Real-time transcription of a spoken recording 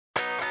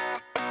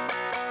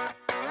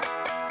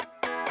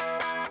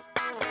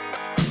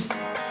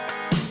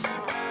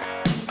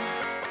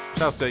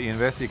Charles Sturt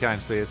University came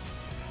to see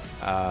us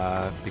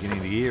beginning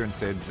of the year and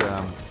said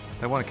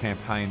they want a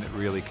campaign that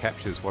really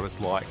captures what it's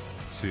like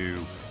to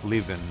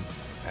live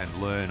and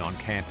learn on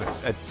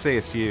campus. At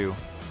CSU,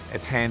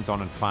 it's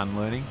hands-on and fun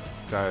learning.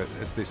 So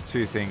it's these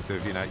two things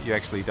of, you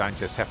actually don't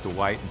just have to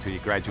wait until you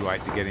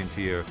graduate to get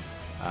into your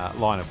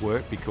line of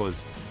work,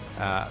 because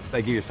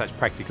they give you such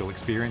practical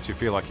experience, you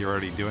feel like you're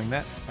already doing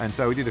that. And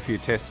so we did a few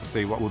tests to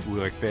see what would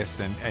work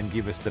best and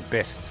give us the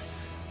best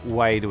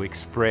way to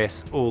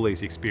express all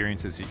these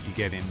experiences that you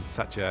get in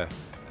such an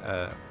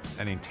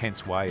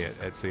intense way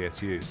at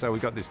CSU. So we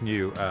got this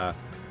new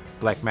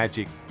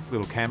Blackmagic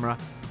little camera,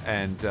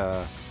 and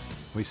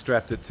we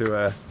strapped it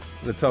to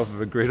the top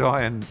of a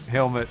gridiron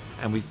helmet,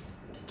 and we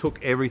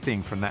took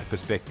everything from that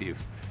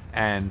perspective.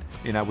 And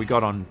we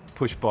got on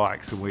push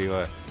bikes, and we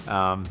were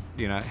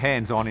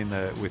hands-on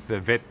with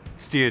the vet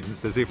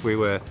students, as if we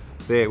were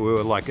there. We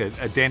were like a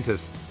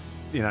dentist,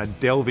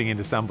 delving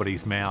into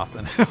somebody's mouth,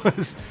 and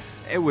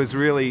it was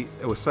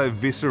so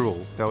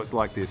visceral. So it's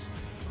like this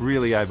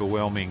really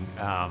overwhelming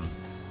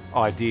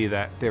idea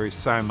that there is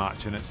so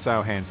much, and it's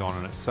so hands-on,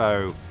 and it's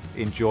so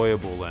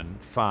enjoyable and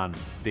fun,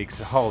 the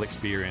whole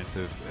experience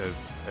of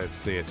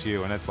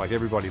CSU. And it's like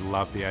everybody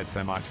loved the ad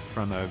so much,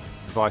 from the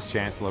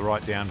Vice-Chancellor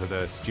right down to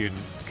the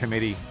student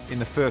committee. In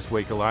the first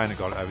week alone, it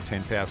got over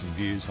 10,000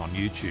 views on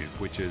YouTube,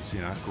 which is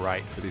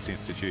great for this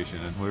institution.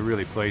 And we're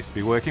really pleased to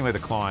be working with a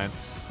client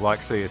like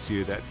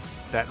CSU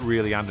that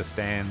really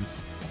understands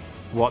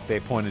what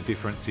their point of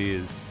difference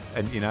is.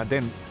 And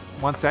then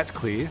once that's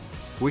clear,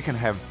 we can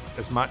have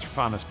as much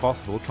fun as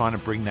possible trying to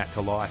bring that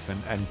to life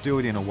and do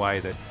it in a way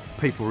that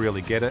people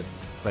really get it,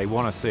 they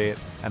want to see it,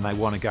 and they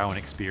want to go and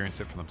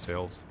experience it for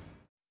themselves.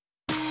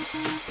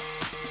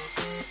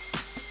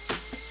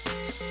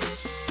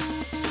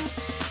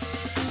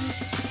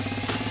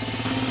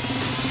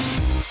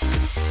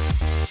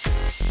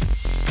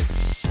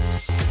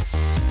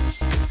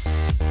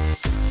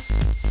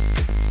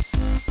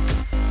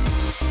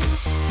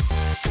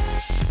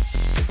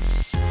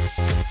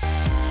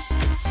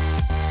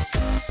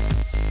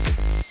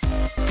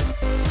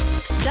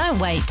 Don't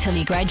wait till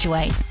you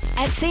graduate.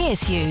 At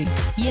CSU,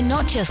 you're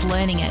not just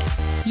learning it,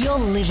 you're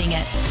living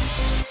it.